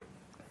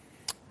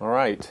All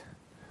right.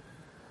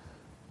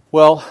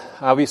 Well,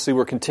 obviously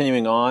we're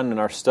continuing on in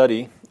our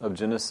study of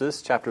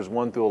Genesis, chapters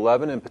 1 through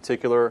 11, in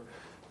particular,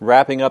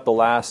 wrapping up the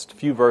last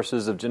few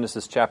verses of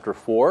Genesis chapter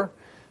 4.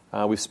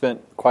 We've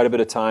spent quite a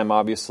bit of time,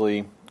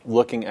 obviously,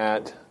 looking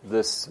at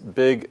this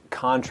big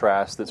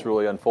contrast that's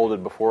really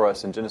unfolded before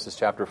us in Genesis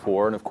chapter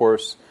 4. And of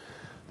course,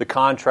 the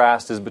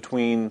contrast is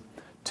between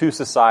two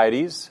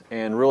societies,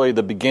 and really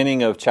the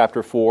beginning of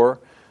chapter 4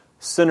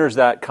 centers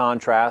that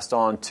contrast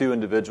on two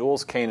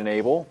individuals, Cain and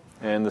Abel,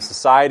 and the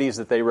societies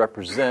that they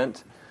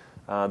represent,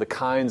 the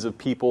kinds of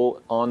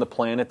people on the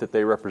planet that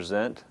they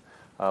represent.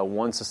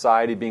 One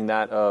society being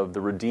that of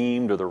the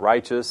redeemed or the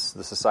righteous,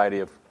 the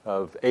society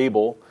of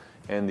Abel,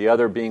 and the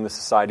other being the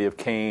society of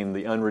Cain,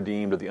 the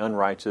unredeemed or the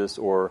unrighteous,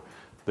 or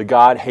the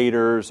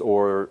God-haters,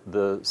 or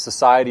the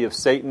society of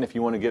Satan, if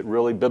you want to get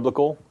really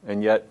biblical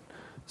and yet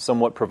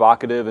somewhat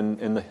provocative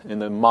in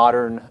the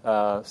modern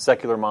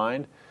secular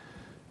mind.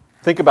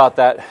 Think about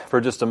that for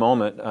just a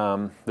moment.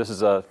 This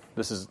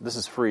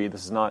is free.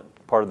 This is not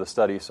part of the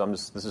study, so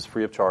this is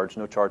free of charge.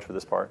 No charge for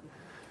this part.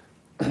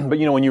 But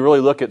when you really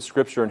look at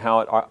Scripture and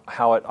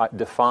how it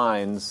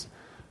defines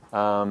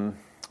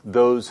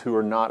those who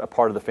are not a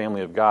part of the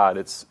family of God,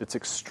 it's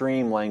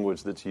extreme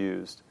language that's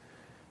used,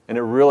 and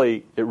it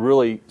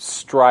really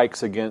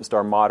strikes against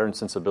our modern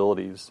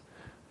sensibilities.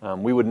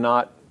 We would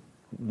not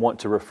want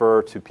to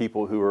refer to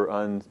people who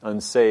are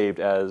unsaved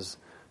as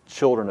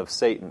children of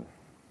Satan.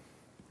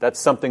 That's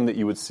something that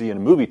you would see in a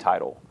movie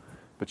title,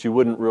 but you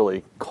wouldn't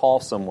really call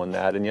someone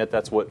that, and yet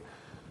that's what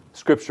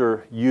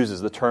Scripture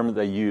uses, the term that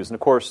they use. And of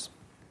course,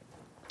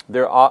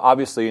 there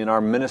obviously in our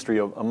ministry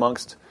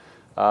amongst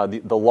the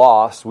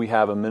lost, we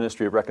have a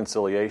ministry of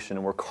reconciliation,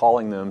 and we're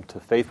calling them to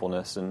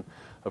faithfulness. And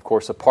of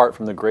course, apart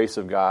from the grace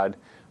of God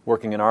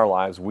working in our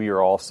lives, we are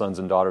all sons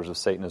and daughters of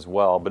Satan as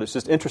well. But it's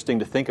just interesting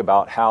to think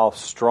about how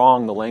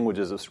strong the language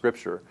is of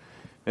Scripture.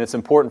 And it's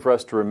important for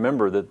us to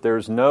remember that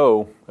there's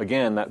no,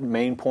 again, that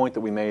main point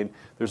that we made,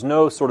 there's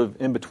no sort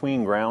of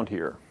in-between ground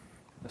here.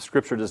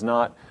 Scripture does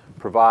not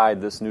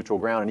provide this neutral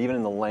ground, and even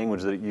in the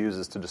language that it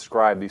uses to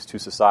describe these two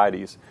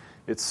societies,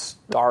 it's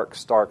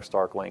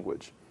stark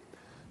language.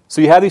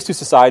 So you have these two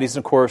societies,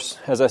 and of course,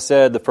 as I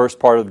said, the first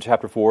part of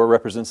chapter 4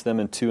 represents them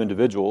in two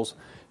individuals.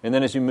 And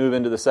then as you move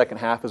into the second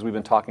half, as we've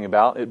been talking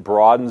about, it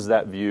broadens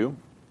that view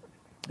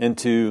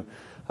into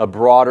a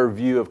broader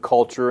view of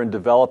culture and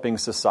developing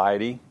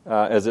society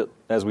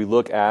as we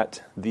look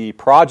at the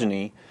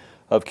progeny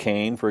of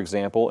Cain, for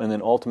example, and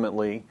then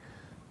ultimately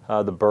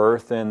the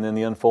birth and then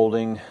the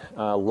unfolding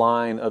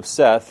line of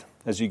Seth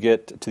as you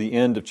get to the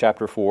end of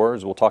chapter 4,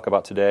 as we'll talk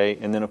about today.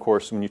 And then, of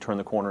course, when you turn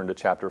the corner into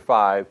chapter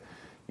 5,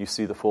 you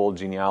see the full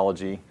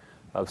genealogy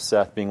of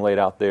Seth being laid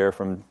out there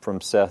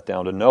from Seth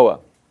down to Noah.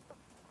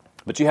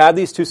 But you have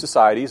these two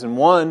societies, and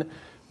one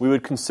we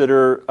would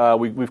consider,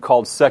 we've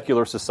called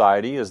secular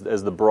society as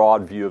the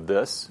broad view of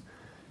this.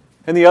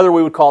 And the other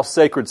we would call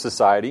sacred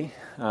society,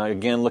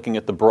 again looking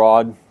at the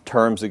broad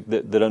terms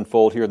that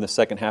unfold here in the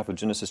second half of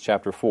Genesis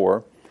chapter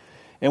 4.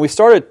 And we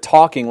started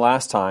talking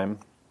last time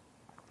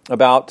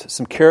about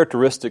some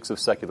characteristics of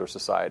secular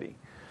society.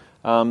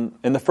 And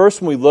the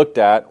first one we looked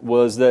at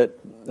was that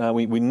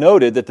we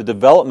noted that the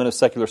development of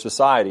secular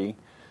society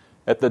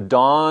at the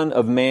dawn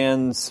of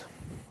man's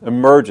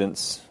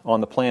emergence on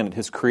the planet,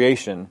 his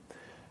creation,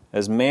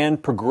 as man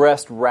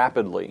progressed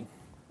rapidly,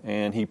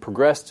 and he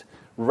progressed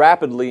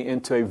rapidly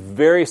into a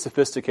very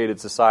sophisticated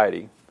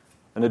society,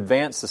 an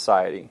advanced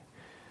society.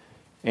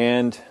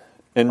 And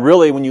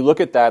really, when you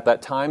look at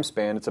that time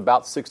span, it's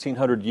about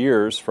 1,600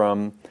 years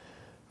from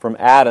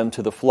Adam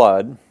to the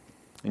flood,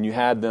 and you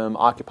had them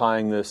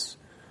occupying this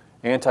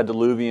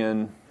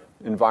antediluvian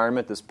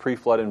environment, this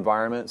pre-flood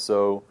environment.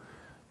 So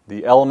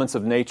the elements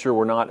of nature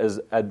were not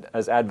as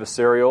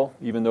adversarial,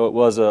 even though it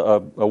was a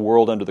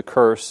world under the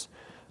curse.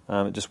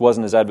 It just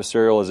wasn't as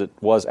adversarial as it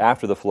was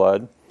after the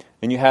flood.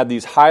 And you had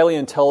these highly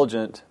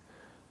intelligent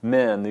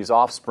men, these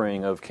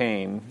offspring of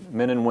Cain,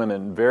 men and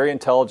women, very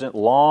intelligent,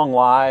 long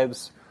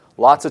lives,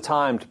 lots of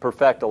time to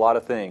perfect a lot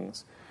of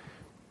things.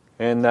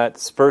 And that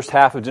first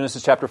half of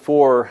Genesis chapter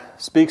 4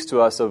 speaks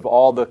to us of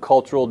all the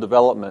cultural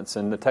developments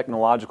and the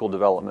technological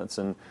developments.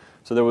 And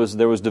so there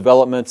was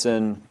developments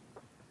in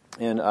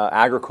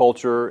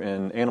agriculture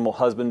and animal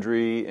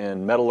husbandry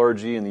and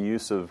metallurgy and the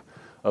use of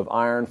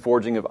iron,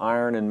 forging of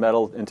iron and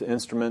metal into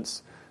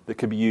instruments that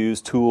could be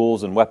used,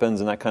 tools and weapons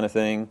and that kind of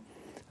thing.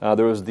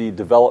 There was the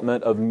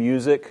development of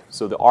music,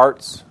 so the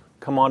arts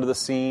come onto the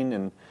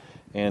scene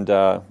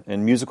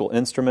and musical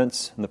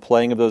instruments and the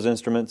playing of those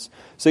instruments.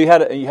 So you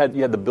had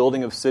the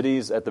building of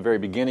cities at the very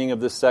beginning of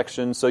this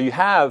section. So you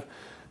have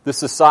this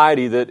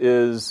society that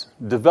is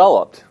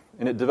developed,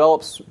 and it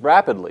develops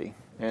rapidly,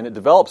 and it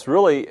develops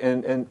really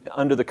in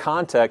under the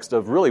context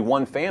of really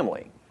one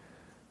family.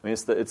 I mean,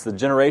 it's the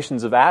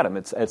generations of Adam.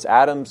 It's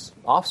Adam's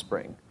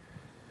offspring.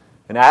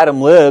 And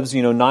Adam lives,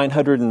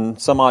 900 and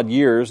some odd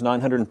years,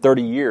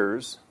 930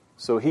 years.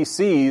 So he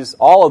sees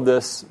all of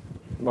this,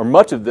 or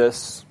much of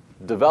this,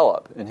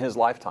 develop in his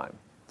lifetime.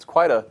 It's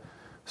quite a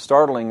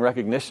startling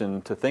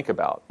recognition to think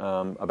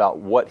about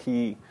what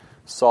he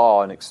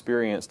saw and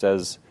experienced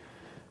as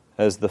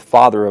the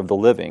Father of the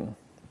living.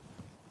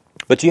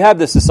 But you have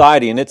this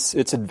society, and it's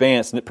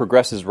advanced and it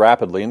progresses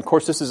rapidly. And of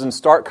course, this is in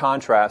stark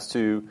contrast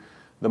to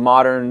the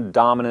modern,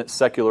 dominant,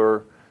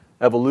 secular,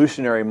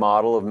 evolutionary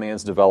model of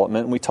man's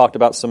development. And we talked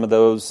about some of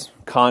those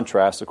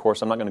contrasts. Of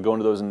course, I'm not going to go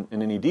into those in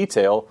any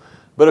detail.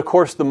 But of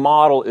course, the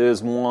model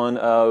is one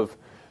of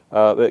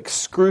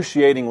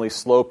excruciatingly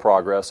slow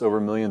progress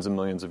over millions and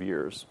millions of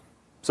years.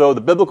 So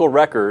the biblical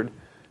record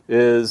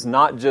is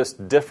not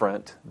just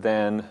different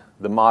than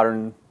the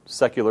modern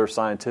secular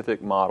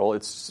scientific model.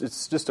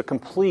 It's just a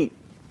complete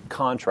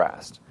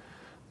contrast.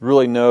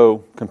 Really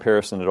no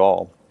comparison at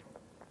all.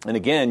 And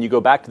again, you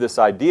go back to this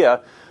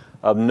idea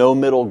of no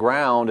middle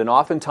ground, and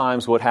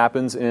oftentimes what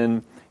happens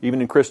even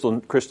in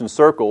Christian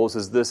circles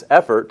is this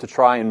effort to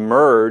try and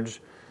merge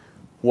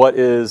what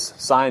is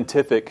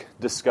scientific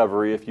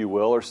discovery, if you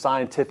will, or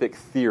scientific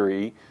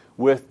theory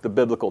with the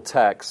biblical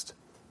text.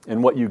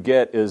 And what you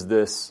get is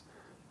this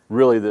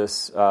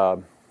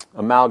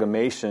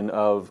amalgamation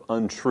of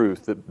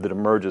untruth that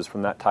emerges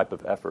from that type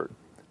of effort.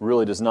 It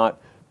really does not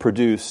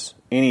produce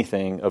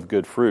anything of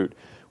good fruit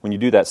when you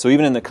do that. So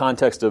even in the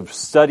context of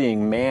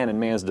studying man and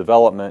man's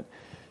development,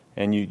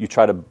 and you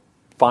try to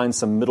find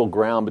some middle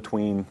ground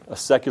between a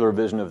secular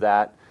vision of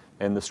that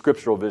and the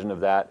scriptural vision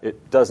of that,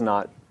 it does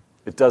not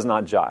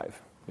jive.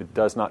 It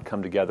does not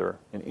come together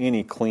in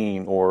any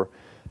clean or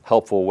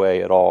helpful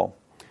way at all.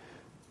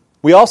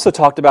 We also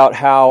talked about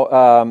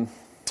how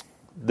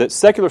that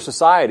secular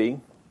society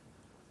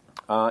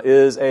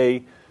is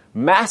a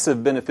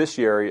massive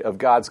beneficiary of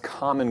God's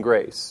common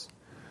grace.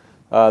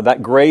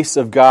 That grace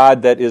of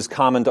God that is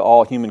common to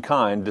all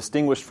humankind,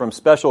 distinguished from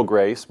special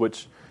grace,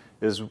 which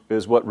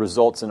is what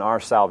results in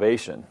our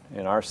salvation,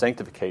 in our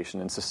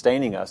sanctification, and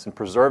sustaining us, and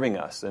preserving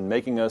us, and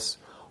making us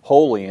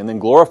holy, and then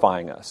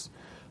glorifying us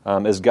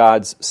as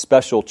God's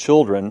special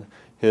children,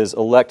 His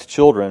elect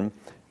children.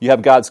 You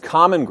have God's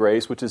common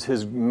grace, which is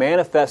His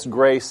manifest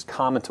grace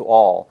common to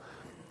all,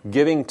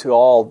 giving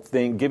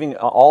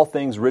all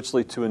things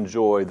richly to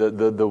enjoy,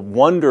 the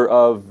wonder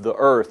of the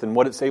earth and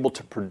what it's able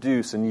to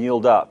produce and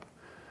yield up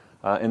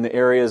in the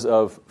areas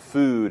of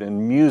food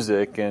and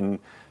music and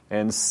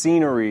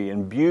scenery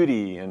and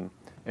beauty and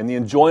the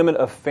enjoyment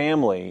of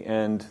family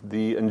and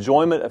the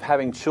enjoyment of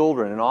having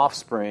children and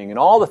offspring and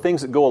all the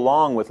things that go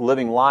along with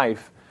living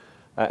life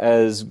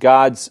as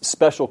God's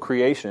special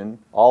creation,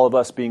 all of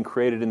us being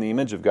created in the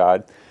image of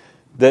God,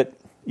 that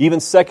even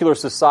secular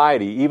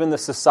society, even the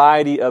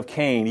society of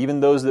Cain, even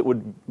those that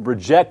would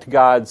reject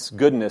God's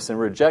goodness and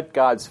reject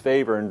God's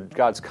favor and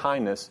God's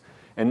kindness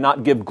and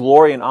not give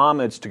glory and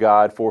homage to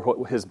God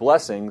for His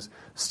blessings,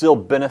 still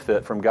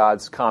benefit from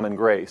God's common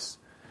grace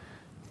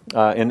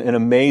in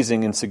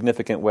amazing and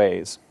significant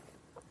ways.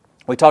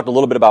 We talked a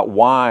little bit about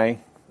why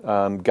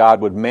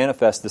God would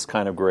manifest this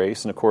kind of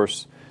grace, and of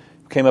course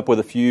came up with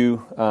a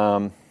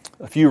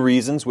few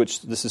reasons,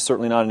 which this is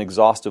certainly not an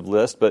exhaustive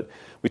list, but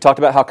we talked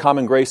about how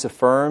common grace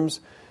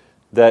affirms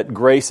that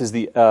grace is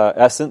the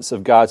essence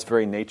of God's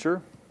very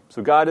nature.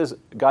 So God is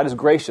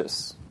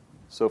gracious.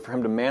 So for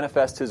Him to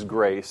manifest His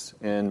grace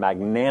in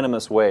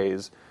magnanimous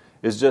ways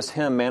is just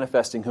Him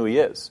manifesting who He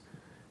is.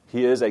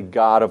 He is a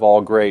God of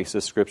all grace,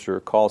 as Scripture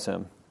calls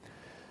Him.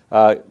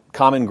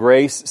 Common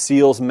grace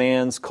seals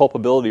man's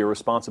culpability or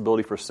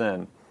responsibility for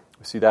sin.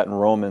 We see that in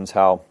Romans,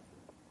 how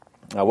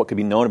what could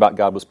be known about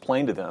God was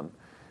plain to them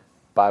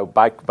by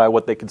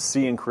what they could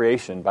see in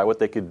creation, by what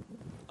they could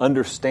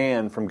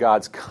understand from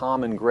God's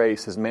common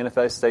grace, His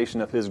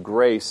manifestation of His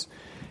grace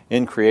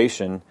in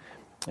creation,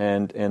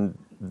 and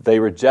they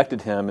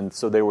rejected Him, and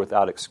so they were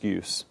without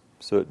excuse.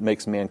 So it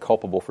makes man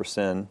culpable for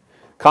sin.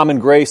 Common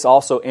grace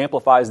also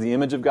amplifies the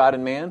image of God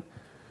in man.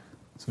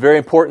 It's very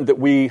important that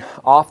we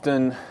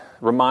often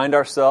remind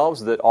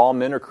ourselves that all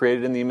men are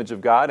created in the image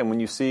of God, and when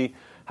you see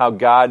how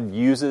God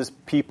uses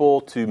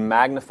people to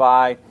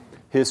magnify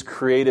His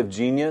creative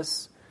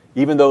genius,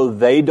 even though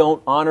they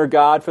don't honor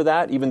God for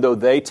that, even though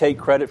they take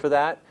credit for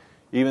that,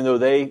 even though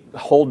they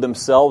hold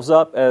themselves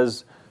up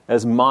as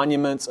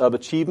monuments of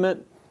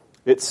achievement,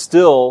 it's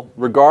still,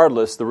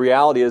 regardless, the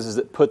reality is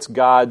it puts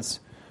God's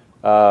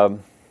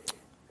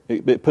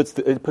it puts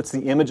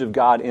the image of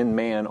God in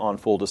man on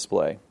full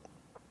display.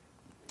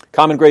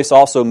 Common grace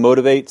also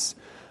motivates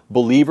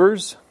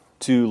believers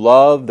to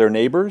love their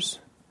neighbors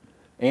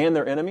and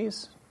their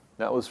enemies.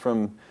 That was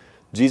from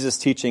Jesus'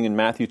 teaching in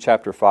Matthew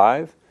chapter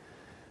 5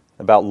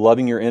 about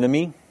loving your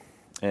enemy,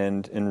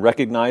 and in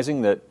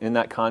recognizing that in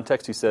that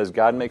context He says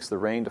God makes the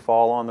rain to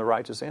fall on the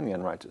righteous and the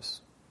unrighteous.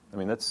 I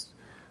mean,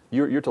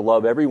 you're to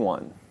love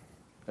everyone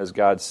as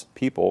God's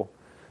people,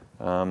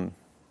 and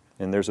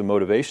there's a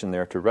motivation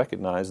there to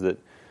recognize that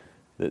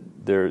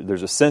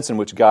there's a sense in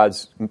which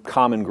God's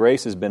common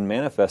grace has been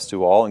manifest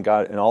to all, and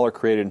all are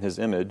created in His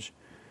image.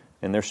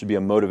 And there should be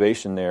a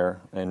motivation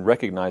there in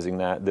recognizing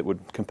that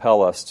would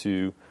compel us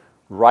to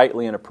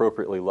rightly and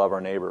appropriately love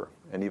our neighbor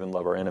and even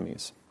love our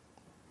enemies.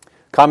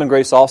 Common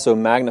grace also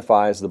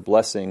magnifies the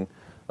blessing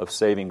of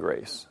saving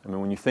grace. I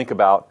mean, when you think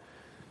about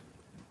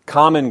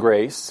common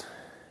grace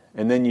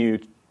and then you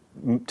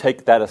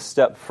take that a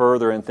step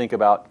further and think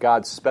about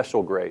God's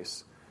special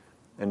grace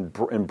and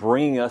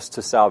bringing us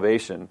to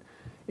salvation,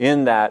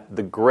 in that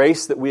the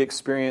grace that we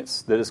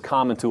experience that is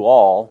common to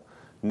all,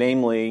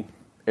 namely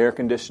air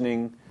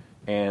conditioning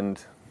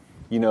and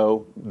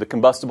the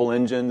combustible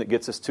engine that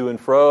gets us to and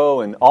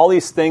fro, and all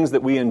these things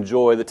that we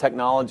enjoy, the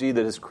technology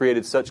that has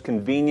created such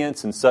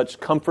convenience and such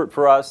comfort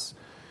for us,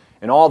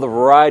 and all the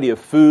variety of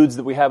foods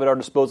that we have at our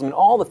disposal, and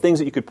all the things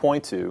that you could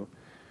point to.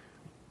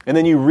 And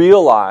then you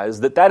realize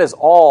that that is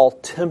all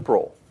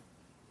temporal.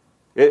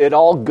 It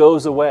all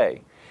goes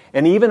away.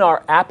 And even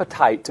our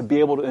appetite to be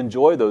able to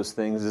enjoy those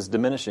things is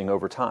diminishing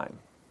over time.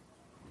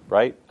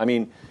 Right? I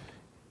mean,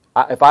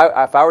 if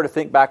I were to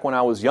think back when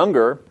I was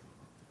younger,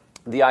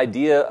 the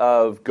idea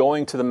of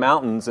going to the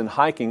mountains and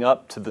hiking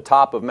up to the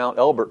top of Mount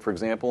Elbert, for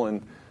example,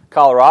 in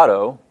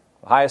Colorado,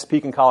 the highest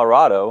peak in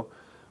Colorado,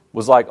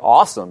 was like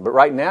awesome. But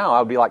right now, I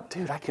would be like,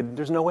 dude,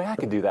 there's no way I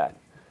could do that.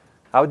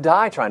 I would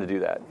die trying to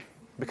do that.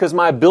 Because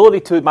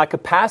my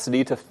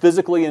capacity to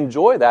physically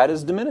enjoy that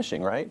is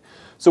diminishing, right?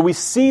 So we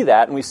see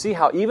that, and we see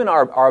how even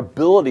our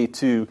ability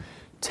to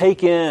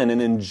take in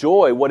and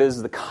enjoy what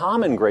is the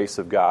common grace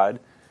of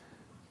God,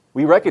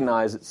 we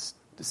recognize it's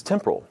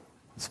temporal,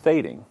 it's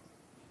fading.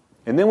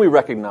 And then we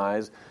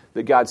recognize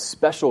that God's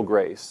special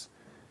grace,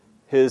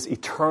 His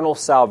eternal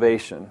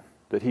salvation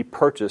that He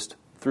purchased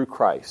through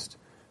Christ,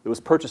 that was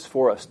purchased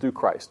for us through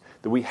Christ,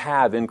 that we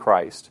have in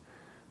Christ,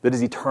 that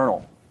is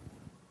eternal.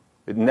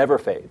 It never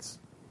fades.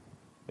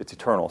 It's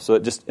eternal. So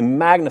it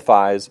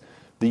magnifies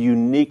the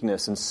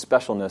uniqueness and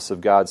specialness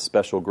of God's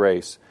special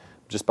grace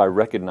just by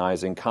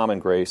recognizing common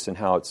grace and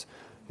how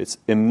it's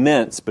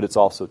immense, but it's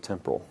also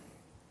temporal.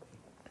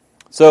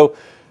 So,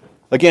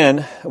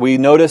 again, we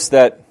notice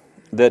that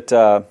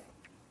in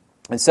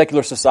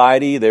secular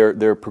society,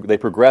 they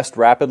progressed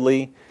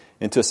rapidly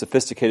into a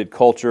sophisticated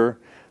culture.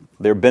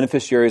 They're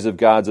beneficiaries of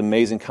God's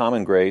amazing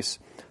common grace.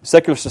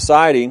 Secular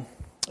society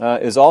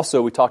is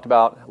also, we talked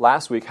about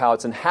last week, how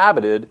it's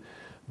inhabited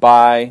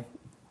by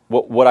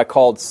what I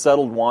called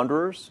settled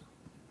wanderers.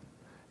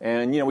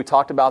 And, we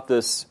talked about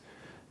this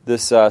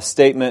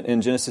statement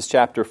in Genesis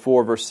chapter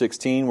 4, verse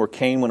 16, where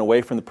Cain went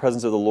away from the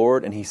presence of the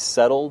Lord, and he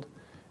settled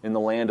in the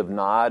land of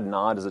Nod.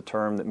 Nod is a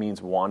term that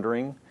means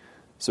wandering.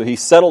 So he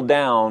settled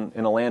down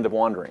in a land of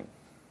wandering.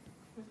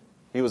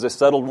 He was a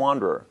settled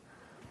wanderer.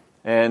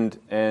 And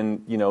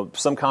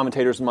some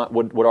commentators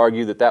would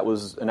argue that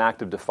was an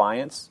act of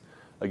defiance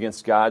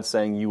against God,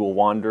 saying you will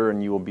wander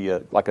and you will be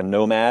like a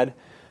nomad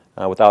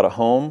without a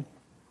home.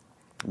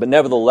 But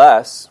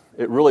nevertheless,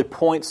 it really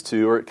points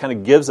to, or it kind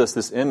of gives us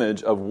this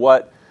image of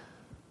what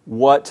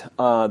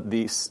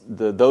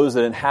those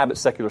that inhabit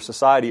secular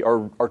society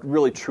are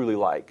really truly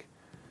like.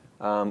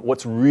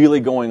 What's really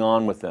going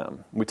on with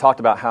them. We talked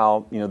about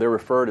how they're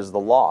referred as the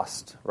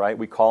lost, right?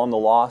 We call them the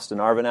lost in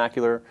our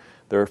vernacular.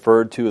 They're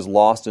referred to as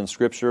lost in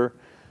Scripture,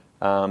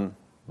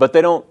 but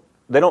they don't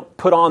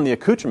put on the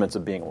accoutrements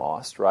of being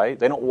lost, right?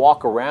 They don't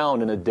walk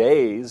around in a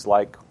daze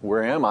like,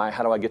 where am I?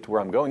 How do I get to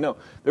where I'm going? No,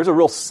 there's a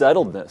real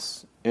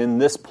settledness in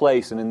this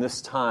place and in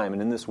this time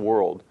and in this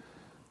world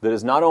that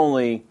is not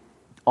only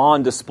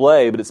on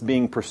display, but it's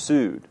being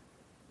pursued.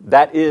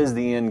 That is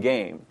the end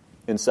game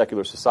in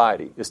secular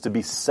society, is to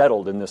be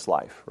settled in this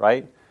life,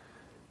 right?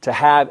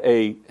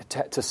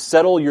 To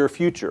settle your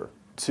future,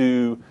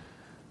 to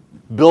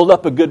build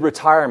up a good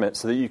retirement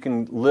so that you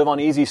can live on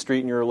Easy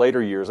Street in your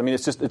later years. I mean,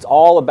 it's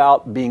all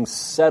about being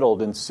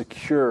settled and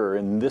secure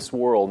in this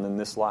world and in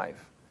this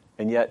life.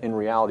 And yet, in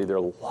reality, they're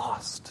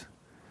lost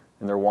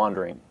and they're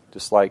wandering,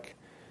 just like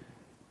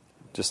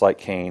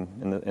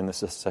Cain in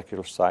this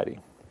secular society.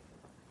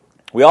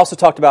 We also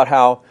talked about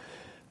how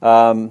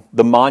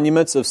the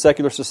monuments of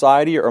secular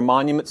society are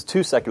monuments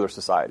to secular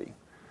society.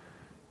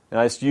 And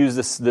I just use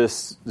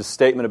this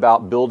statement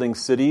about building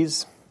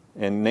cities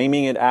and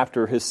naming it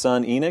after his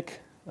son Enoch.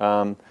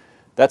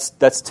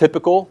 That's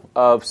typical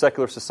of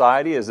secular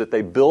society, is that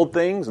they build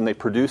things and they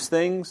produce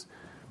things,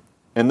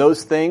 and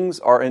those things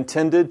are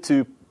intended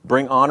to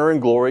bring honor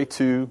and glory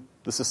to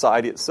the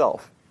society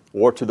itself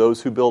or to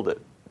those who build it.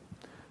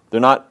 They're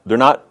not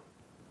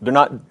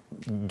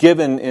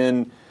given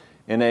in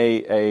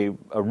a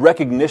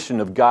recognition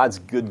of God's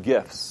good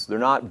gifts. They're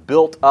not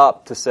built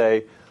up to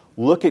say,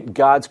 look at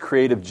God's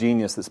creative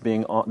genius that's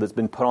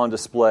been put on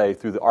display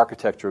through the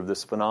architecture of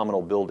this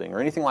phenomenal building or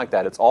anything like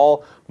that. It's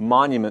all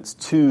monuments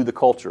to the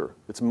culture.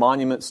 It's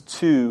monuments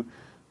to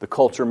the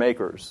culture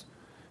makers.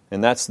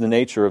 And that's the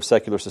nature of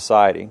secular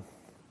society.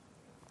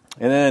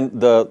 And then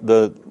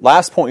the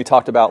last point we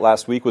talked about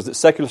last week was that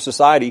secular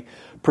society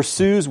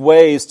pursues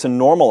ways to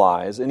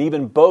normalize and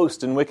even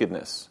boast in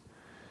wickedness.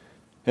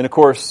 And of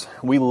course,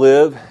 we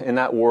live in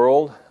that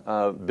world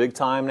big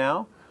time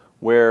now,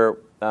 where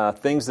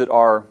things that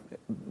are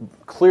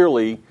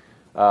clearly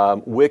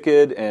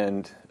wicked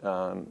and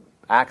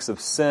acts of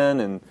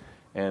sin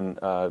and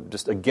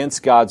just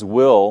against God's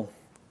will,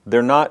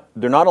 they're not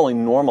only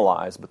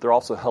normalized, but they're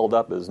also held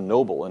up as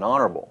noble and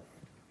honorable.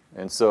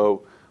 And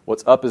so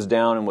what's up is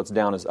down and what's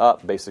down is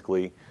up,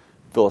 basically,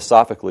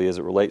 philosophically, as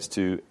it relates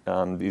to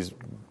these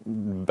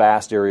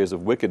vast areas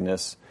of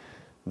wickedness.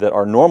 that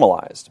are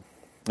normalized.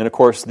 And of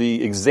course,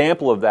 the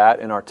example of that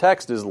in our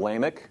text is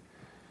Lamech.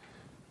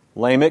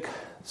 Lamech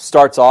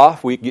starts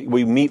off, we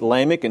meet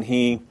Lamech, and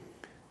he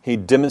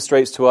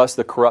demonstrates to us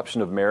the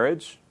corruption of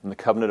marriage and the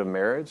covenant of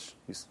marriage.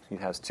 He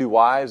has two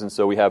wives, and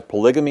so we have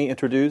polygamy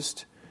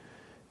introduced,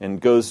 and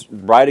goes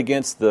right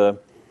against the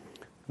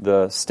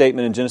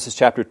statement in Genesis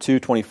chapter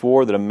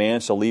 2:24 that a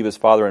man shall leave his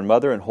father and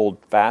mother and hold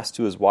fast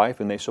to his wife,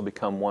 and they shall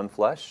become one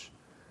flesh.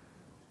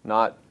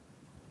 Not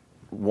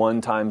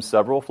one times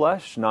several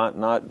flesh, not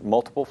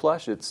multiple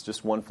flesh, it's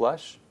just one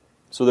flesh.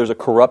 So there's a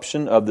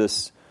corruption of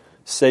this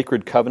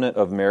sacred covenant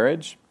of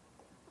marriage.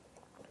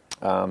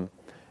 And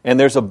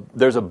there's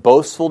a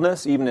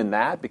boastfulness even in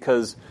that,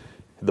 because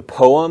the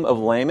poem of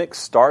Lamech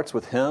starts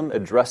with him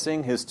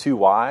addressing his two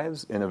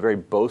wives in a very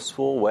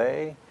boastful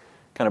way,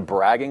 kind of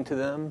bragging to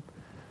them.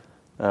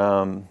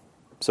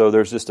 So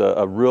there's just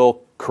a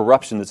real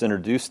corruption that's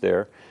introduced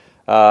there.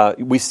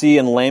 We see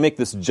in Lamech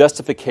this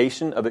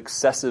justification of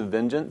excessive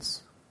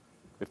vengeance.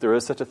 If there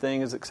is such a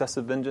thing as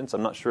excessive vengeance,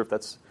 I'm not sure if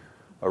that's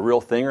a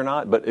real thing or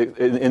not. But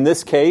in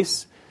this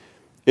case,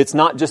 it's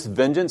not just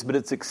vengeance, but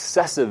it's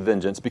excessive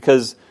vengeance,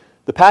 because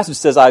the passage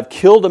says, I've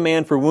killed a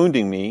man for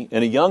wounding me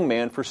and a young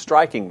man for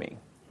striking me.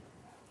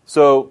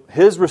 So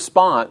his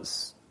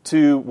response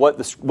to what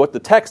the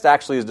text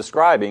actually is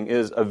describing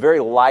is a very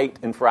light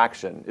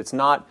infraction. It's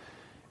not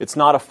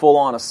a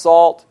full-on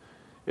assault.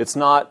 It's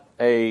not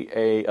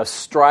a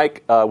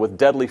strike with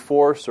deadly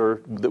force,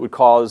 or that would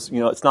cause,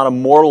 it's not a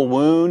mortal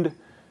wound.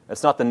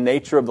 That's not the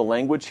nature of the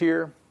language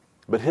here.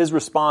 But his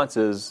response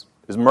is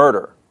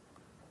murder.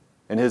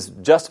 And his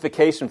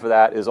justification for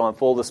that is on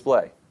full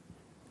display.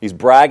 He's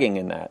bragging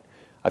in that.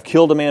 I've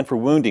killed a man for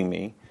wounding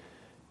me,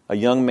 a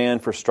young man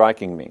for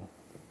striking me.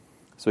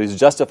 So he's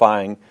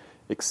justifying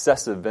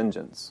excessive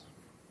vengeance.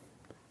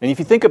 And if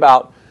you think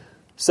about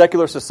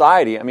secular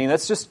society,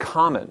 that's just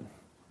common.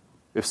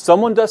 If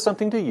someone does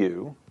something to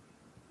you,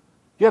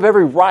 you have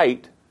every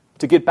right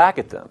to get back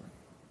at them.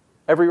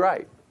 Every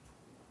right.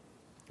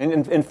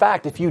 And in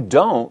fact, if you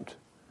don't,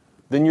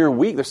 then you're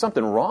weak. There's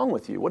something wrong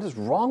with you. What is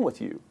wrong with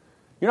you?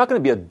 You're not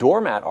going to be a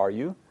doormat, are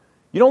you?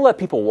 You don't let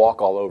people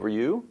walk all over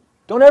you.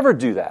 Don't ever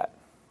do that.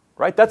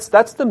 Right? That's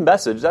the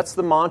message. That's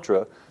the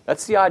mantra.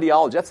 That's the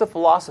ideology. That's the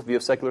philosophy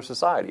of secular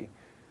society.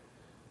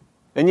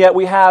 And yet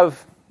we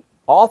have,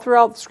 all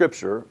throughout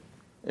Scripture,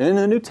 and in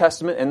the New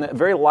Testament, and the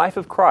very life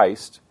of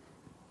Christ,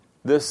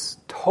 this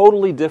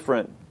totally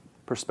different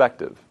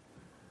perspective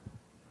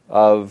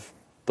of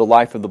the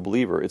life of the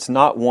believer. It's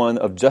not one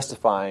of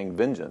justifying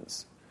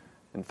vengeance.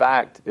 In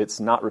fact, it's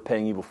not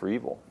repaying evil for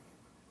evil.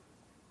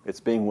 It's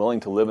being willing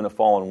to live in a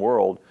fallen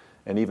world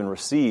and even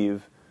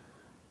receive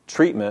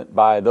treatment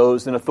by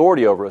those in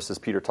authority over us, as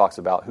Peter talks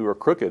about, who are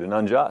crooked and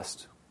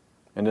unjust,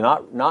 and to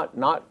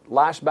not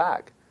lash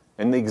back.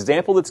 And the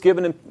example that's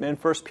given in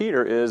 1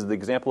 Peter is the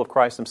example of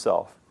Christ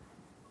himself.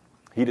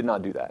 He did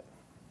not do that.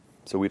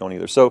 So we don't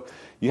either. So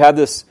you have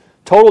this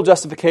total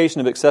justification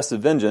of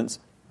excessive vengeance,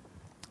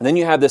 and then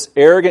you have this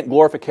arrogant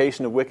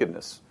glorification of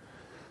wickedness.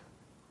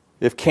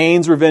 If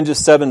Cain's revenge is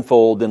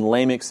sevenfold, then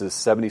Lamech's is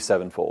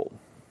 77-fold.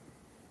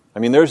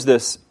 There's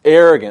this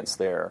arrogance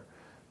there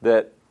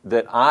that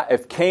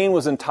if Cain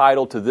was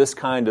entitled to this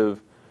kind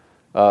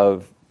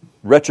of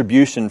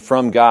retribution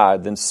from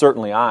God, then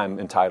certainly I'm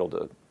entitled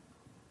to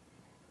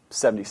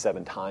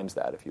 77 times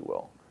that, if you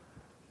will.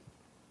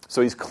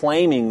 So he's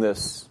claiming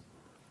this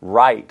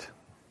right.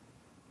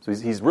 So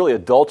he's really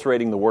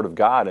adulterating the Word of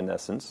God, in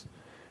essence.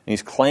 And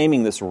he's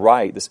claiming this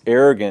right, this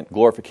arrogant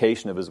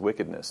glorification of his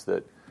wickedness,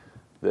 that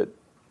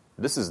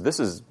this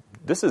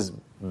is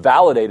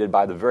validated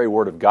by the very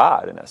Word of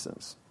God, in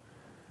essence,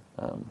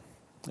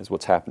 is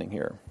what's happening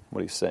here,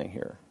 what he's saying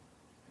here.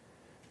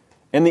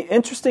 And the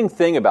interesting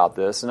thing about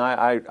this, and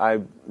I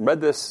read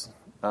this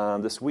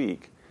this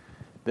week,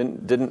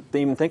 didn't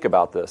even think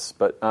about this,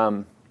 but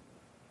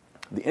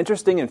the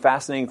interesting and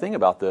fascinating thing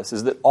about this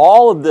is that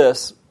all of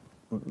this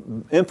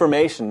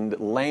information that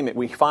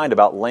we find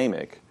about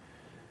Lamech,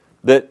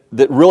 that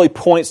really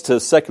points to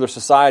secular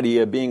society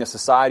of being a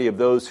society of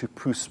those who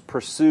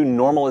pursue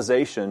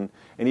normalization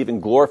and even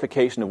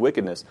glorification of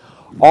wickedness.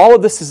 All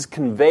of this is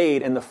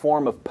conveyed in the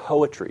form of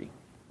poetry.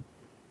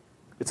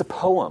 It's a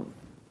poem.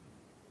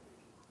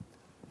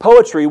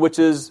 Poetry, which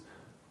is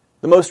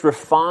the most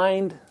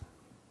refined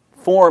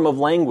form of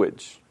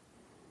language.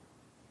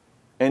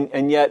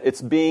 And yet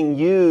it's being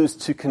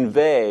used to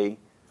convey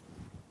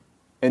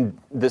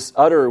this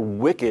utter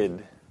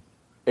wicked,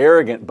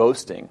 arrogant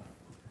boasting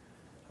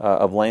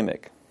of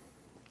Lamech.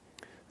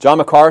 John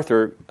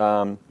MacArthur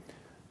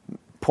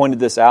pointed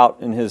this out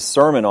in his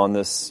sermon on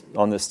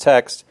this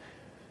text,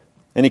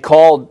 and he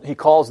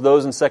calls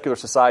those in secular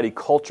society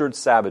cultured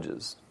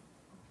savages.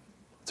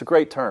 It's a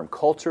great term,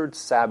 cultured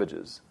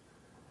savages.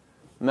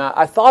 Now,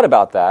 I thought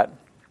about that,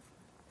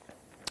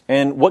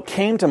 and what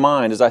came to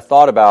mind as I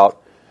thought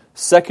about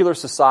secular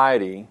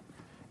society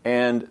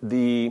and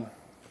the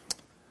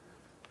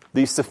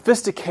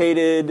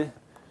sophisticated,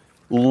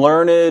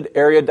 learned,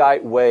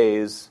 erudite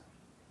ways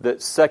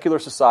that secular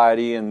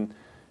society and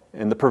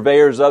the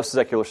purveyors of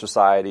secular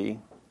society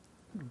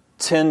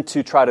tend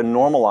to try to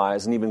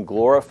normalize and even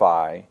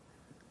glorify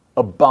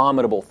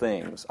abominable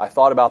things. I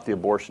thought about the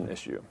abortion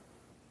issue.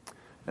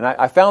 And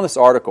I found this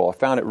article. I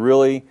found it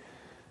really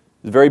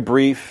very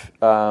brief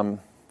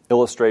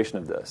illustration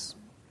of this.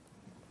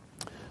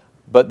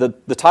 But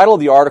the title of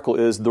the article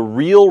is "The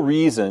Real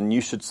Reason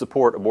You Should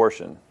Support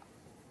Abortion."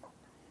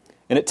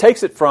 And it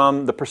takes it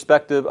from the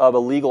perspective of a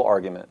legal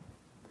argument.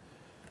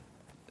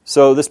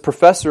 So this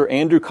professor,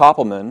 Andrew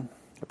Koppelman,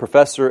 a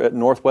professor at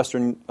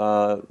Northwestern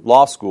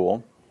Law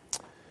School,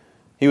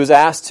 he was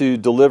asked to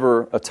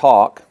deliver a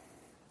talk.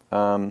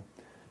 And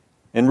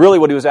really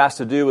what he was asked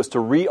to do was to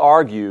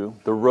re-argue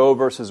the Roe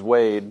versus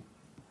Wade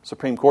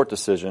Supreme Court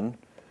decision,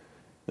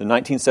 the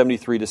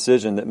 1973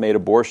 decision that made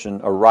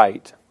abortion a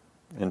right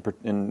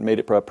and made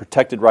it a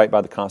protected right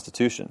by the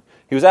Constitution.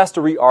 He was asked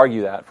to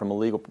re-argue that from a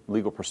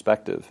legal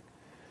perspective.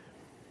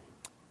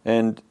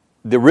 And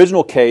the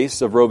original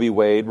case of Roe v.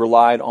 Wade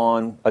relied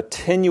on a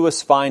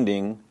tenuous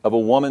finding of a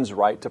woman's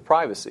right to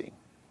privacy.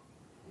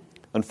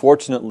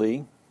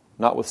 Unfortunately,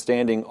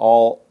 notwithstanding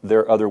all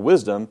their other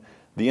wisdom,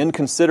 the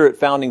inconsiderate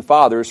founding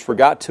fathers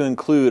forgot to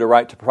include a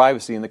right to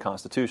privacy in the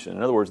Constitution.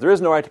 In other words, there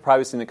is no right to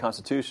privacy in the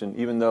Constitution,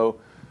 even though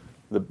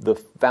the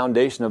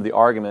foundation of the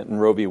argument in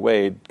Roe v.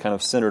 Wade kind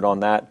of centered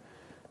on that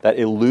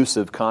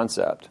elusive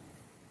concept.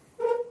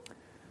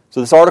 So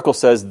this article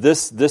says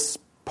this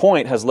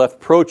point has left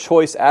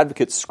pro-choice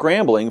advocates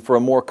scrambling for a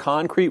more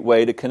concrete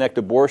way to connect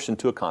abortion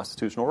to a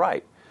constitutional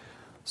right.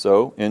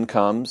 So in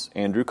comes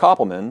Andrew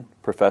Koppelman,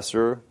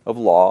 professor of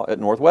law at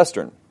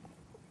Northwestern.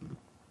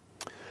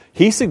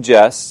 He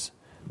suggests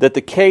that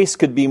the case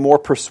could be more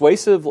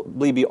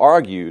persuasively be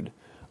argued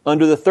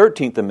under the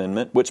 13th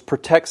Amendment, which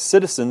protects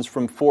citizens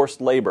from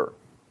forced labor.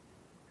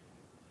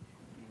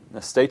 Now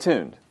stay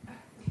tuned.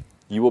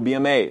 You will be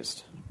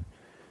amazed.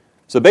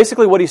 So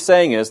basically what he's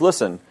saying is,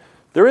 listen,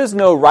 there is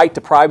no right to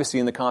privacy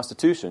in the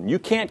Constitution. You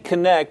can't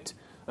connect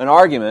an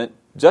argument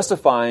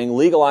justifying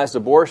legalized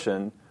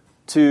abortion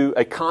to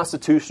a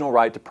constitutional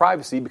right to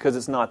privacy because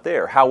it's not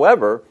there.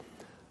 However,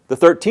 the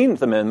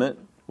 13th Amendment,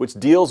 which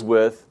deals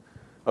with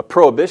a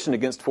prohibition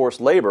against forced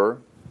labor,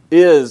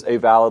 is a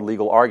valid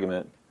legal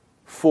argument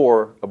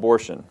for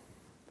abortion.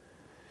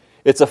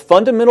 It's a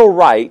fundamental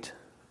right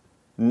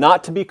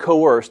not to be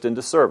coerced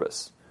into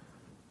service.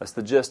 That's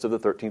the gist of the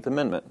 13th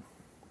Amendment.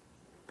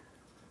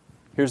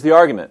 Here's the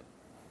argument.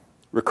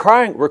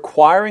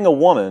 Requiring a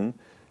woman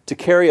to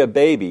carry a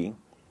baby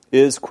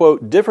is,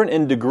 quote, different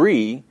in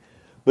degree,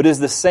 but is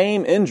the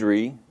same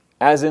injury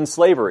as in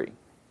slavery,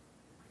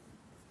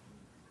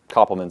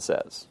 Koppelman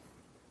says.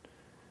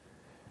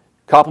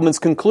 Koppelman's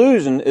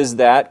conclusion is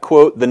that,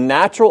 quote, the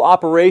natural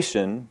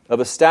operation of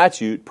a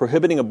statute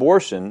prohibiting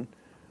abortion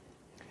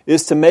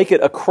is to make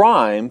it a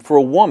crime for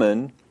a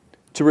woman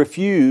to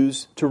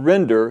refuse to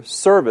render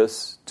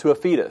service to a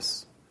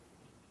fetus.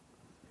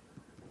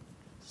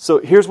 So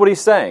here's what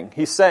he's saying.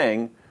 He's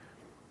saying,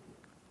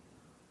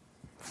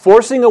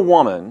 forcing a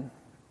woman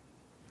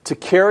to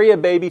carry a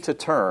baby to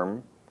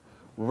term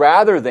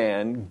rather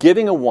than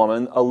giving a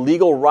woman a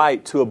legal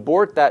right to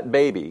abort that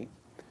baby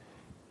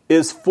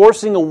is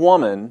forcing a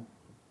woman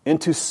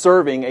into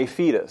serving a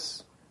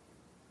fetus.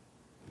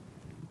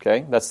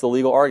 Okay, that's the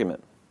legal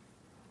argument.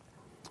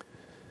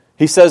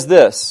 He says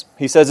this.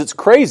 He says it's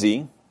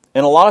crazy,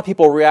 and a lot of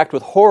people react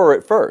with horror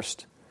at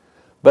first.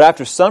 But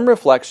after some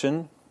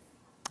reflection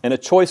and a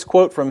choice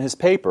quote from his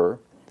paper,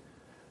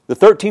 the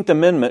 13th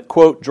Amendment,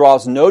 quote,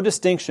 draws no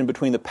distinction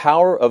between the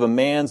power of a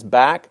man's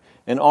back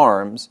and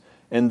arms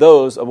and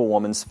those of a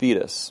woman's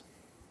fetus.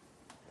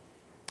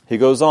 He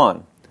goes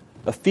on.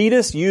 A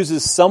fetus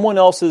uses someone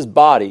else's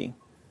body,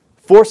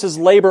 forces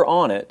labor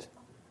on it,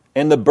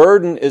 and the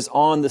burden is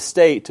on the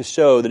state to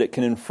show that it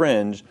can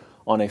infringe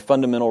on a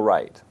fundamental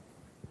right.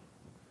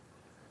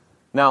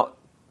 Now,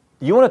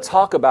 you want to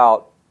talk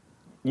about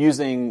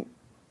using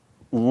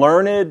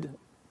learned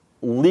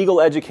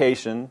legal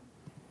education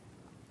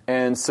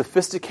and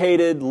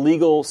sophisticated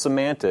legal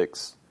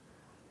semantics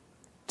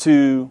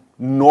to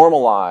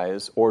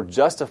normalize or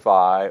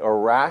justify or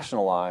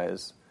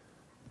rationalize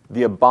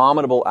the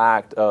abominable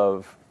act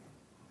of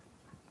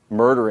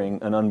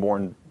murdering an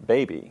unborn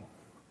baby.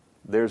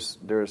 There's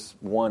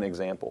one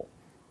example.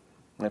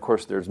 And of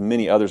course, there's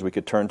many others we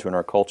could turn to in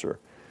our culture.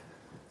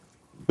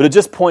 But it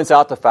just points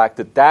out the fact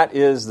that that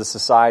is the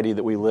society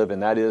that we live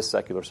in. That is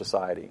secular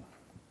society.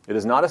 It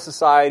is not a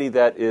society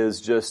that is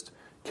just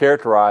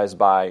characterized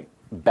by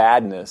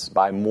badness,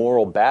 by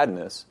moral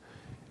badness.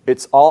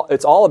 It's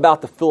all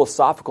about the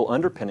philosophical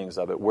underpinnings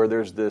of it, where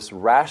there's this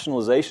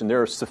rationalization.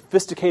 There are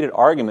sophisticated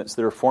arguments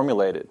that are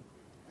formulated.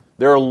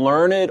 There are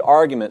learned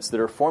arguments that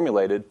are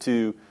formulated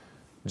to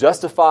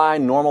justify,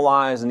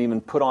 normalize, and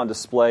even put on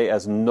display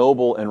as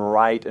noble and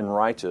right and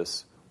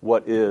righteous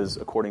what is,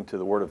 according to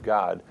the Word of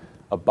God,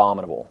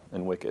 abominable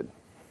and wicked.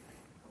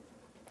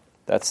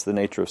 That's the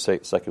nature of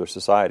secular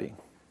society.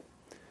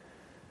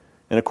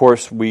 And of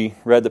course, we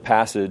read the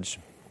passage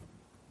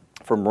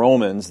from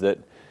Romans that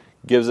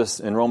gives us,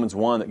 in Romans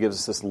 1, that gives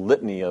us this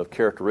litany of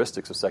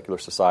characteristics of secular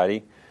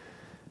society.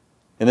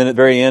 And then at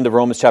the very end of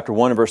Romans chapter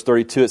 1 and verse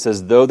 32, it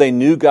says, though they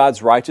knew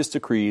God's righteous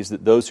decrees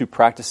that those who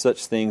practice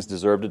such things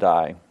deserve to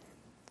die,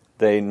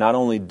 they not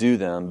only do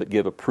them, but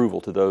give approval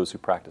to those who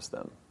practice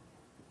them.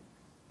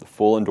 The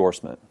full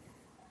endorsement.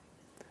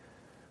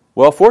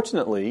 Well,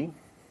 fortunately,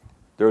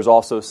 there is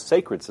also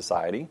sacred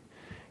society,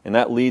 and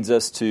that leads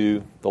us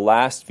to the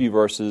last few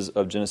verses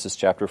of Genesis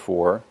chapter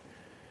 4.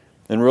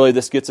 And really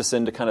this gets us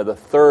into kind of the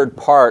third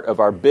part of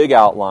our big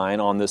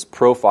outline on this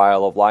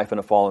profile of life in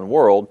a fallen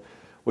world,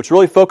 which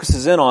really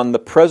focuses in on the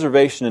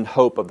preservation and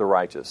hope of the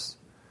righteous.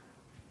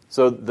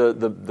 So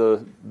the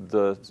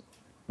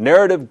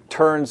narrative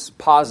turns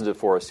positive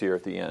for us here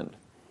at the end.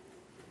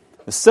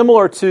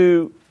 Similar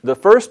to the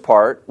first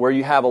part, where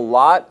you have a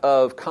lot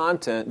of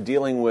content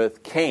dealing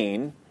with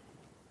Cain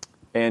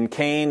and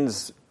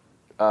Cain's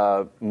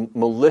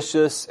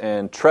malicious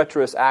and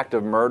treacherous act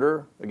of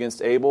murder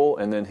against Abel,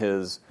 and then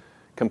his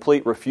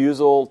complete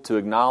refusal to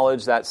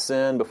acknowledge that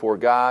sin before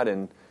God,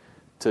 and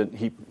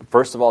he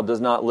first of all does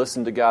not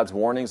listen to God's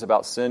warnings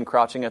about sin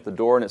crouching at the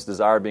door and its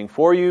desire being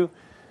for you,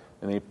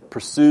 and he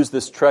pursues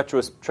this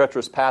treacherous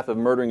path of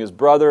murdering his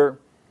brother.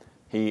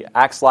 He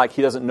acts like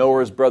he doesn't know where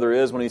his brother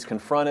is when he's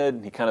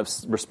confronted. He kind of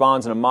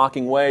responds in a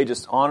mocking way.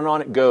 Just on and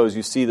on it goes.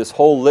 You see this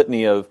whole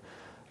litany of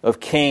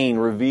Cain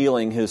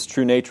revealing his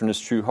true nature and his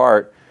true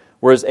heart,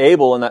 whereas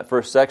Abel in that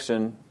first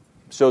section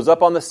shows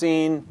up on the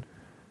scene.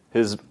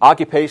 His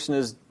occupation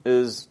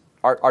is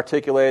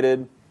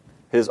articulated.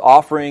 His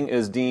offering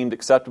is deemed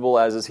acceptable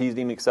as he's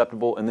deemed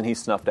acceptable, and then he's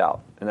snuffed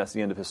out, and that's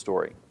the end of his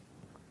story.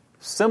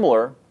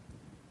 Similar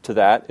to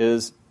that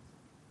is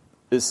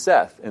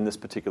Seth in this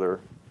particular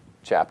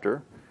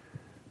chapter,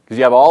 because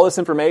you have all this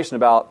information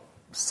about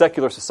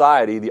secular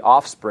society, the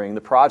offspring,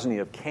 the progeny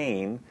of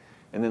Cain,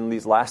 and then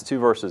these last two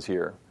verses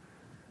here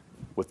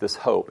with this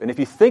hope. And if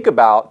you think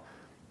about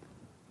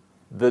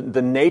the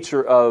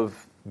nature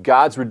of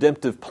God's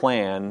redemptive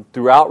plan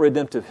throughout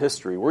redemptive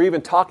history. We're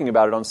even talking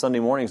about it on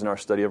Sunday mornings in our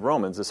study of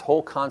Romans, this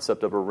whole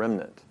concept of a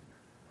remnant.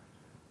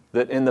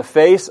 That in the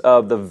face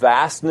of the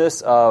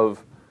vastness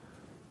of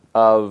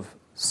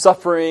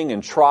suffering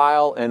and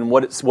trial and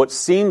what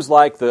seems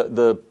like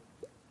the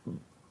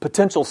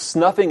potential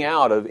snuffing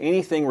out of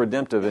anything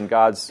redemptive in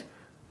God's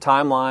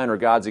timeline or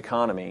God's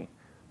economy,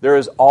 there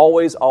is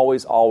always,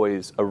 always,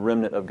 always a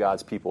remnant of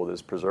God's people that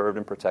is preserved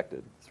and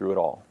protected through it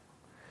all.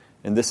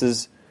 And this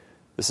is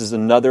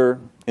another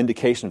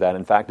indication of that.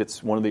 In fact,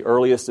 it's one of the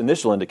earliest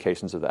initial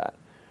indications of that,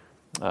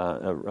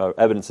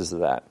 evidences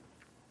of that.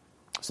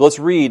 So let's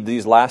read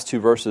these last two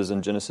verses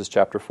in Genesis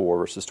chapter 4,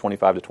 verses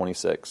 25 to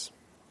 26.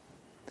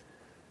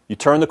 You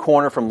turn the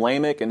corner from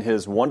Lamech and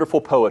his wonderful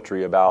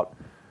poetry about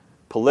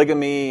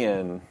polygamy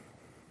and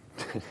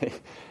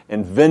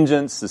and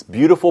vengeance, this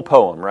beautiful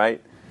poem, right?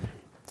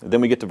 And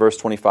then we get to verse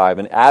 25.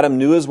 And Adam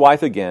knew his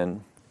wife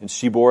again, and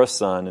she bore a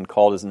son and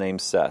called his name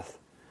Seth.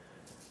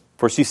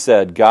 For she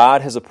said,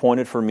 God has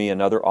appointed for me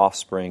another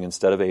offspring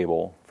instead of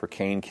Abel, for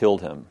Cain killed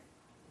him.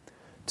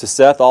 To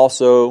Seth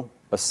also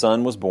a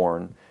son was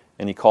born,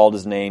 and he called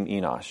his name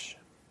Enosh.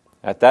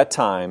 At that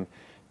time,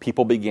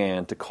 people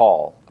began to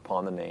call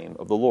upon the name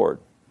of the Lord.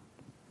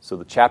 So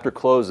the chapter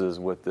closes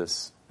with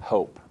this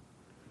hope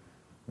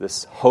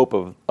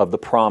of the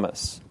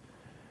promise.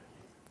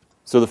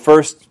 So the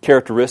first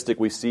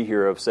characteristic we see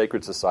here of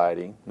sacred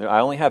society,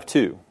 I only have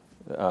two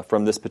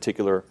from this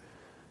particular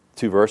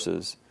two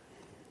verses.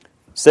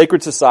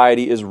 Sacred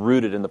society is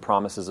rooted in the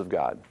promises of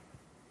God.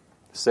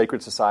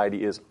 Sacred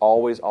society is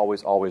always,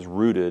 always, always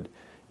rooted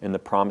in the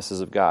promises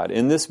of God.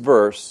 In these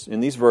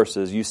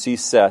verses, you see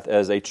Seth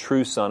as a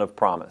true son of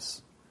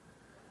promise.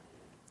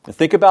 And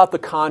think about the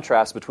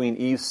contrast between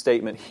Eve's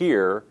statement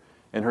here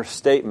and her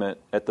statement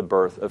at the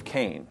birth of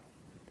Cain.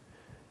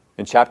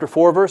 In chapter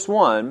 4, verse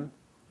 1,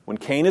 when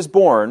Cain is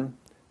born,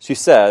 she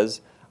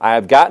says, I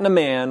have gotten a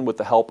man with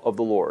the help of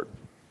the Lord.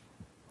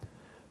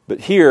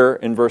 But here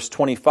in verse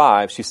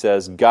 25, she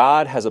says,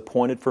 God has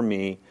appointed for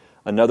me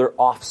another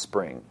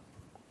offspring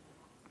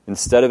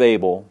instead of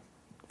Abel,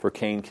 for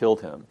Cain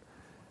killed him.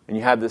 And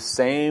you have this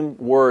same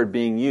word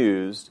being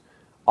used,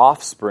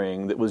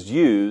 offspring, that was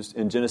used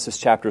in Genesis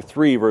chapter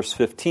 3, verse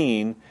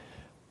 15,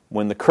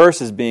 when the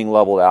curse is being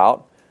leveled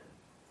out,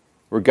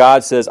 where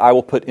God says, I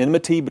will put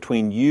enmity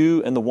between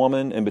you and the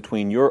woman, and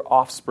between your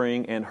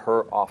offspring and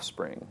her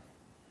offspring.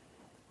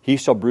 He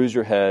shall bruise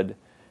your head,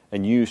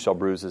 and you shall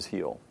bruise his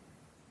heel.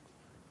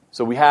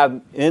 So we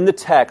have, in the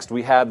text,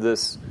 we have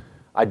this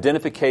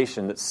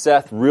identification that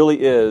Seth really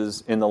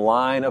is in the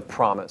line of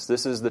promise.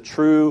 This is the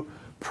true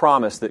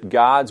promise that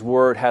God's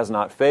word has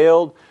not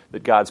failed,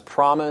 that God's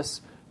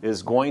promise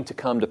is going to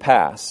come to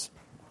pass.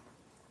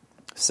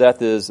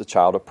 Seth is a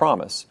child of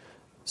promise.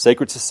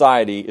 Sacred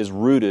society is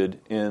rooted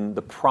in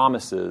the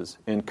promises,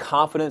 in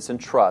confidence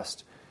and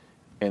trust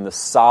in the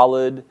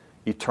solid,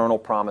 eternal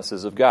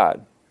promises of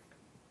God.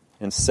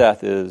 And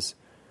Seth is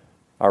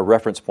our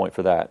reference point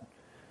for that.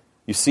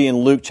 You see in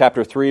Luke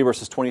chapter 3,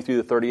 verses 23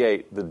 to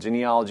 38, the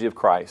genealogy of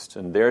Christ.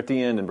 And there at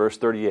the end, in verse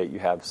 38, you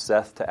have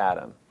Seth to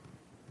Adam.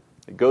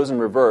 It goes in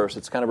reverse.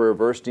 It's kind of a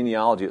reverse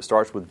genealogy. It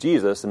starts with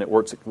Jesus, and it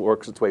works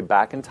its way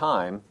back in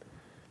time.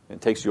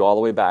 It takes you all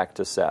the way back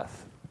to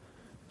Seth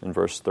in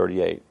verse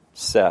 38.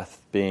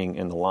 Seth being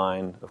in the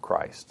line of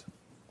Christ.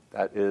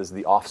 That is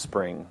the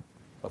offspring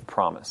of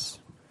promise.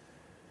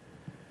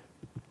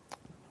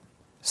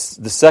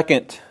 The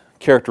second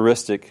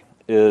characteristic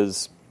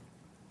is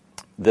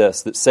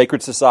this, that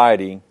sacred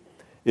society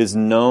is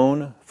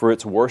known for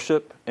its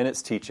worship and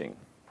its teaching.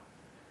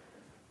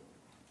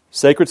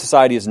 Sacred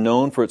society is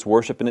known for its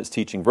worship and its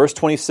teaching. Verse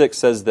 26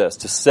 says this,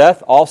 to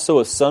Seth also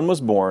a son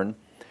was born,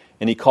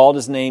 and he called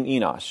his name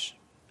Enosh.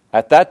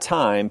 At that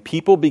time,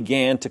 people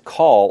began to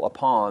call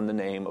upon the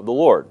name of the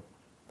Lord.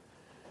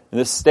 And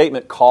this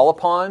statement, call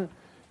upon,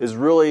 is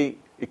really,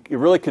 it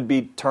really could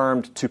be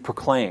termed to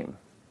proclaim.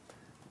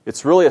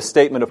 It's really a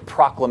statement of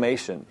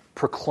proclamation,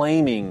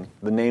 proclaiming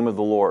the name of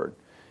the Lord.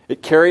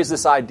 It carries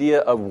this idea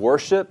of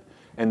worship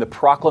and the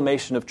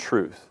proclamation of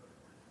truth.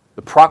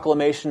 The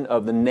proclamation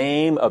of the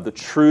name of the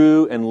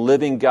true and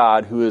living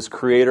God who is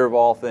creator of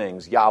all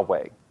things,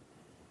 Yahweh.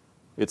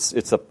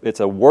 It's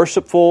a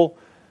worshipful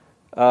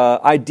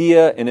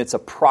idea, and it's a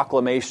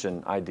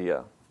proclamation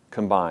idea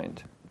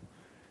combined.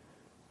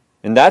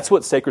 And that's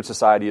what sacred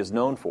society is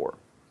known for.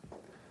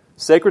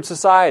 Sacred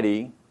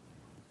society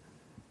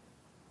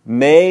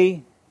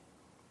may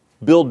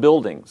build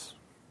buildings.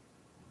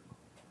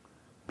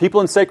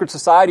 People in sacred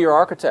society are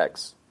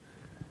architects.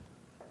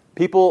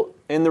 People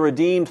in the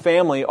redeemed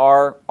family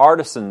are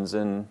artisans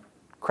and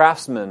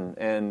craftsmen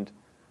and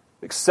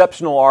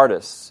exceptional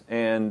artists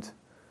and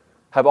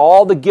have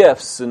all the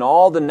gifts and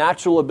all the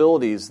natural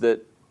abilities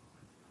that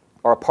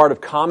are a part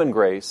of common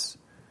grace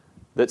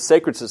that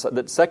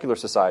secular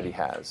society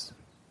has.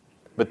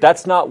 But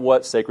that's not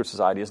what sacred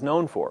society is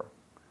known for.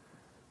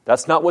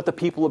 That's not what the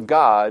people of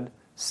God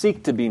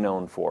seek to be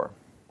known for.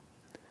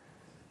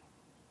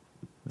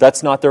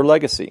 That's not their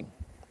legacy.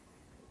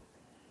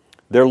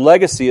 Their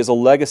legacy is a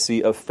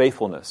legacy of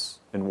faithfulness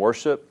in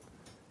worship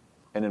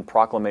and in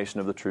proclamation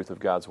of the truth of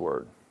God's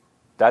Word.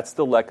 That's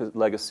the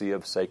legacy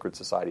of sacred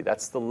society.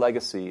 That's the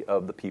legacy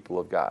of the people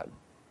of God.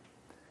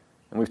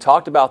 And we've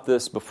talked about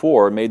this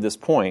before, made this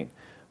point,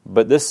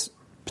 but this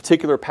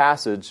particular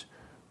passage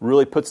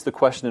really puts the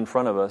question in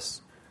front of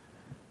us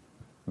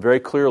very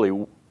clearly.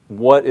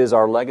 What is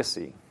our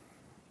legacy?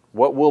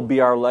 What will be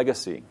our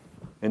legacy?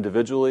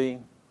 Individually,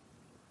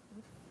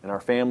 in our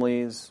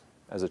families,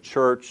 as a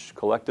church,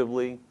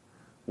 collectively,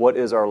 what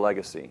is our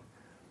legacy?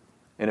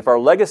 And if our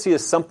legacy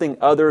is something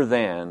other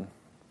than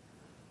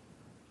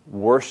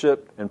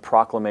worship and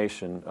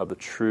proclamation of the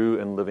true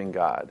and living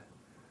God,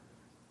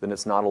 then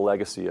it's not a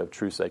legacy of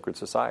true sacred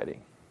society.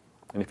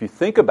 And if you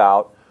think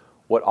about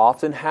what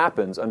often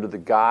happens under the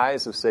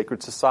guise of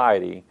sacred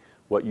society,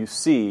 what you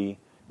see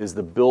is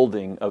the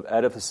building of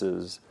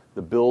edifices,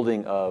 the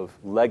building of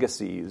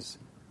legacies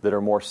that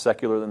are more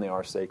secular than they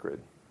are sacred.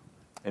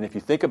 And if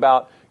you think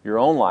about your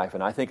own life,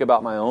 and I think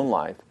about my own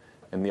life,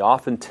 and the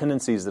often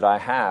tendencies that I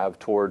have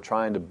toward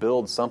trying to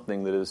build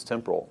something that is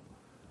temporal,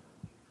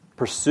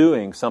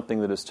 pursuing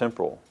something that is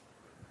temporal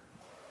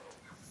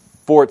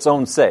for its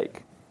own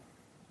sake.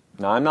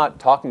 Now, I'm not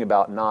talking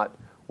about not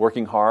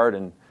working hard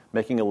and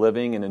making a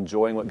living and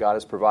enjoying what God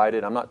has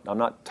provided. I'm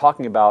not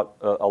talking about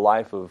a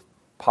life of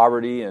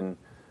poverty and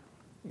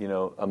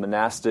a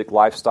monastic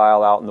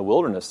lifestyle out in the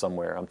wilderness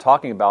somewhere. I'm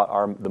talking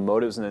about the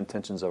motives and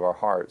intentions of our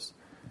hearts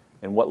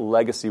and what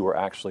legacy we're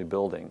actually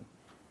building.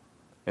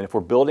 And if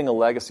we're building a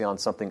legacy on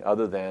something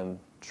other than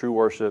true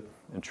worship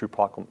and true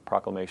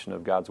proclamation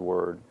of God's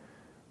Word,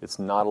 it's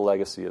not a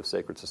legacy of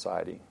sacred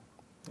society.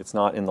 It's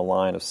not in the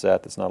line of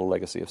Seth. It's not a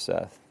legacy of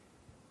Seth.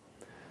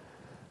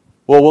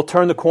 Well, we'll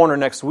turn the corner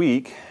next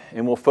week,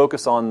 and we'll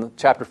focus on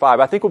chapter 5.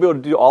 I think we'll be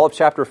able to do all of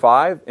chapter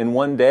 5 in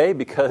one day,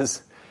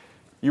 because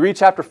you read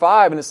chapter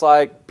 5, and it's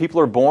like people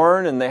are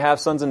born, and they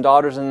have sons and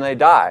daughters, and they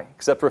die,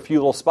 except for a few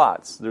little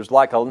spots. There's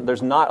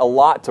not a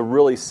lot to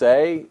really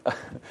say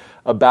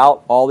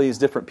about all these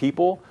different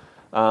people.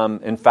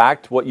 In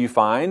fact, what you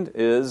find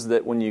is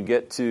that when you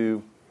get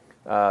to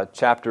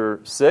chapter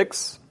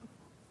 6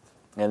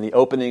 and the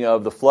opening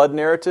of the flood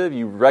narrative,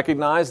 you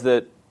recognize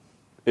that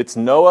it's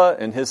Noah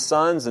and his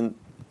sons and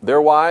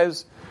their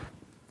wives.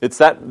 It's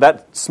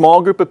that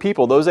small group of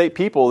people, those 8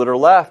 people that are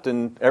left,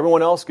 and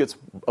everyone else gets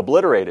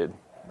obliterated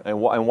and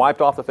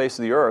wiped off the face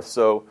of the earth.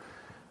 So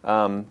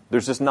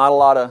there's just not a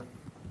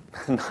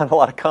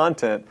lot of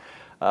content,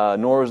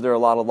 nor is there a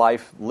lot of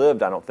life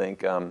lived, I don't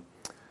think,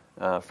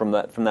 from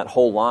that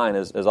whole line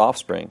as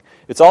offspring.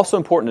 It's also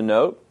important to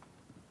note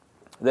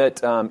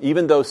that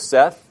even though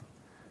Seth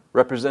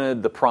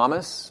represented the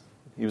promise,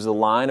 he was the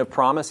line of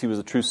promise, he was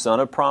the true son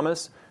of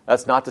promise,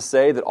 that's not to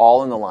say that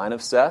all in the line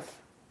of Seth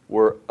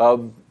were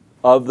of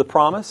the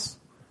promise.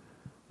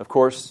 Of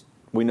course,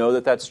 we know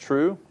that that's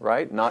true,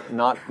 right?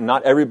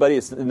 Not everybody.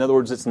 In other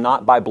words, it's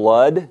not by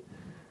blood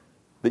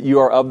that you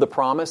are of the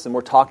promise, and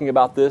we're talking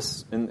about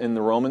this in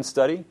the Roman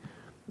study.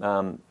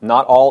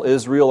 Not all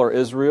Israel are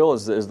Israel,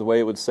 is the way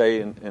it would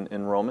say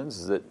in Romans.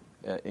 Is that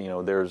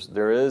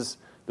there is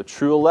the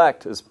true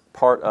elect as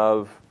part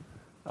of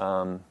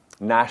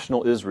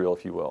national Israel,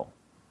 if you will.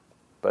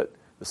 But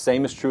The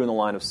same is true in the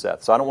line of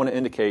Seth. So I don't want to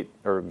indicate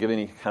or give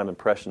any kind of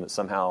impression that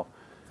somehow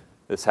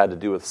this had to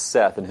do with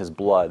Seth and his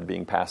blood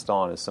being passed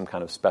on as some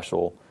kind of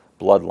special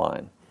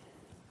bloodline.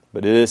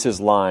 But it is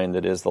his line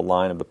that is the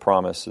line of the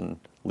promise and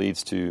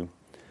leads to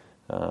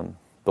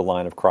the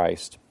line of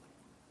Christ.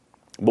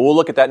 But we'll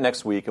look at that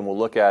next week, and we'll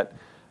look at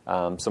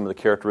some of the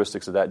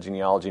characteristics of that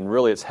genealogy, and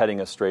really it's heading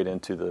us straight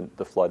into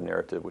the flood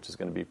narrative, which is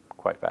going to be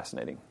quite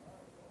fascinating.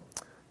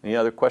 Any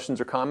other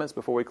questions or comments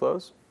before we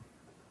close?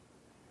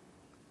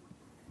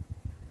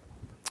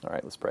 All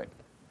right, let's pray.